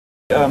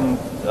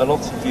A lot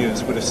of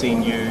viewers would have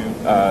seen your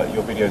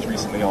videos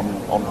recently on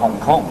Hong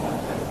Kong.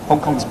 Hong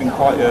Kong's been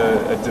quite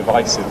a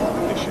divisive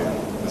issue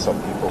for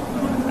some people,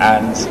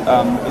 and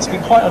it's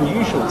been quite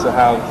unusual to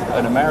have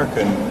an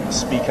American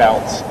speak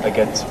out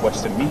against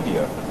Western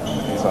media.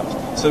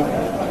 So,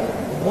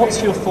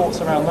 what's your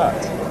thoughts around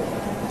that?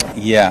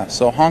 Yeah,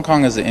 so Hong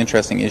Kong is an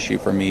interesting issue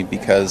for me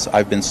because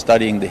I've been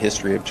studying the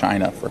history of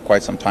China for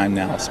quite some time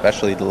now,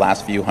 especially the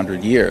last few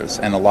hundred years,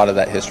 and a lot of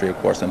that history, of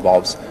course,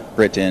 involves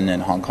Britain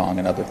and Hong Kong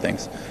and other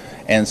things.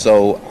 And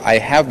so I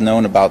have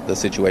known about the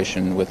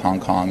situation with Hong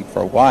Kong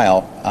for a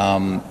while,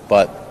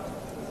 but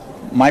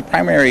my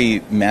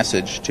primary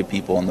message to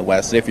people in the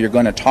West, if you're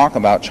going to talk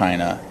about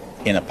China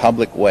in a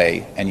public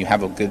way and you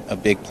have a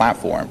big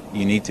platform,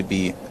 you need to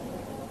be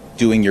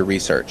doing your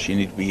research, you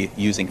need to be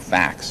using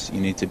facts, you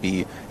need to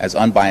be as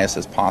unbiased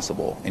as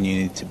possible, and you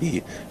need to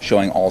be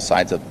showing all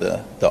sides of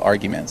the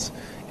arguments.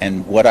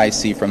 And what I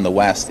see from the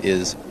West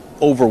is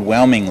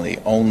overwhelmingly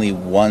only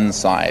one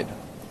side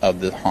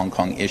of the Hong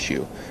Kong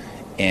issue.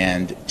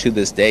 And to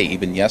this day,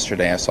 even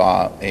yesterday, I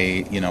saw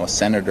a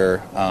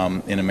senator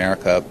in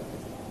America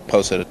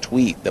posted a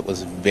tweet that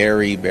was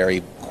very,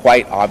 very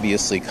quite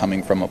obviously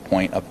coming from a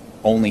point of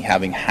only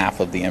having half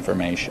of the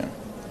information.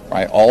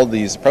 Right? All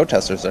these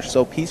protesters are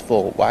so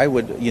peaceful. Why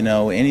would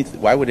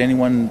why would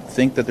anyone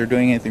think that they're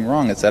doing anything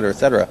wrong, et cetera, et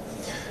cetera?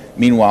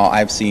 Meanwhile,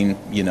 I've seen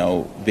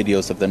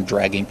videos of them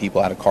dragging people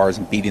out of cars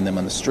and beating them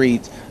on the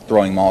street,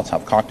 throwing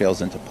Molotov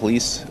cocktails into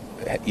police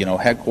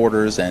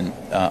headquarters, and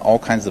all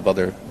kinds of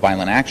other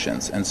violent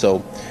actions. And so,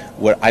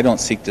 what I don't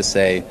seek to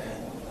say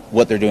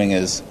what they're doing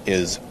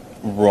is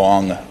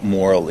wrong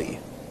morally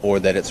or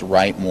that it's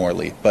right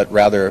morally, but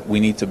rather we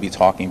need to be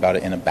talking about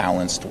it in a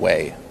balanced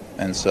way.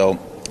 And so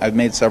I've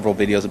made several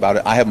videos about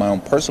it. I have my own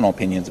personal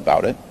opinions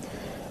about it,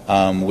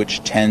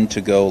 which tend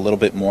to go a little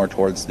bit more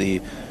towards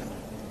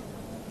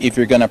if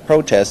you're going to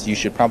protest, you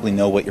should probably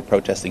know what you're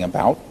protesting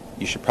about.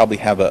 You should probably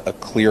have a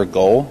clear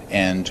goal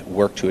and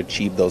work to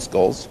achieve those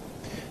goals.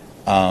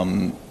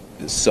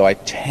 So I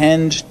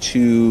tend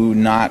to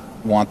not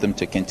want them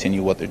to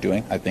continue what they're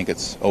doing. I think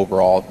it's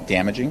overall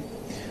damaging.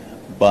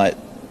 But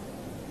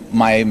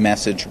my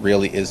message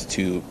really is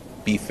to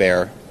be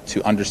fair,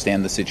 to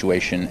understand the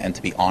situation, and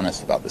to be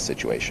honest about the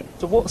situation.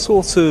 So what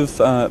sort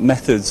of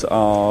methods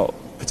are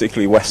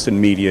particularly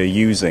Western media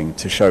using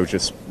to show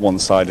just one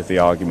side of the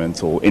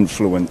argument or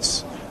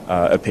influence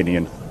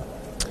opinion?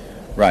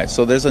 Right,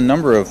 so there's a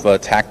number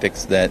of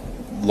tactics that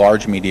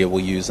large media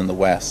will use in the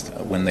West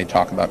when they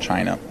talk about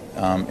China.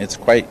 It's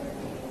quite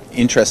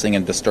interesting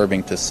and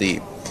disturbing to see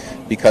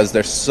because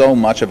there's so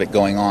much of it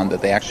going on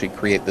that they actually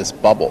create this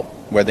bubble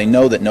where they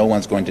know that no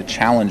one's going to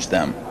challenge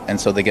them,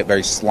 and so they get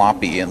very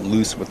sloppy and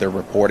loose with their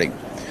reporting.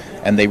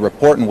 And they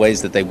report in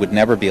ways that they would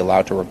never be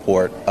allowed to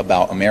report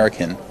about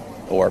American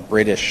or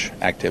British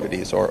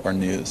activities or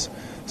news.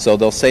 So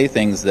they'll say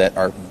things that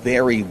are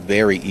very,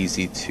 very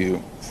easy to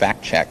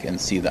fact check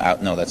and see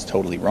that, no, that's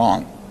totally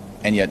wrong,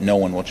 and yet no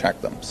one will check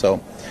them.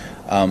 So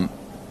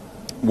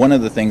one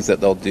of the things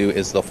that they'll do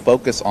is they'll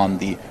focus on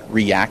the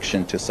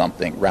reaction to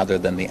something rather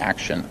than the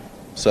action.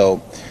 So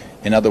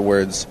in other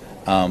words,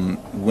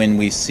 when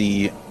we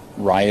see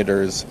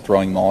rioters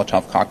throwing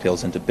Molotov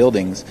cocktails into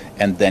buildings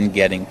and then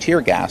getting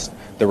tear gassed,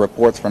 the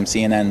reports from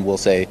CNN will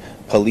say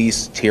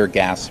police tear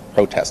gas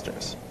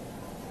protesters,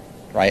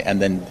 right?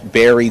 And then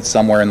buried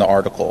somewhere in the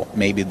article,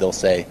 maybe they'll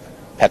say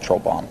petrol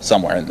bomb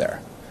somewhere in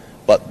there.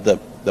 But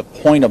the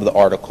point of the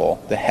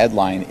article, the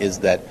headline, is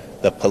that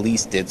the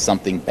police did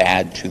something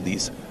bad to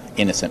these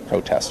innocent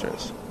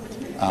protesters.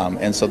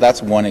 And so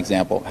that's one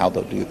example of how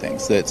they'll do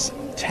things. It's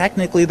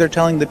technically they're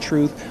telling the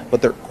truth,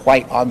 but they're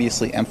quite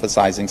obviously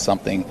emphasizing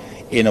something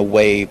in a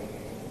way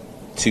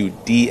to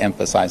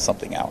de-emphasize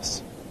something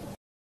else.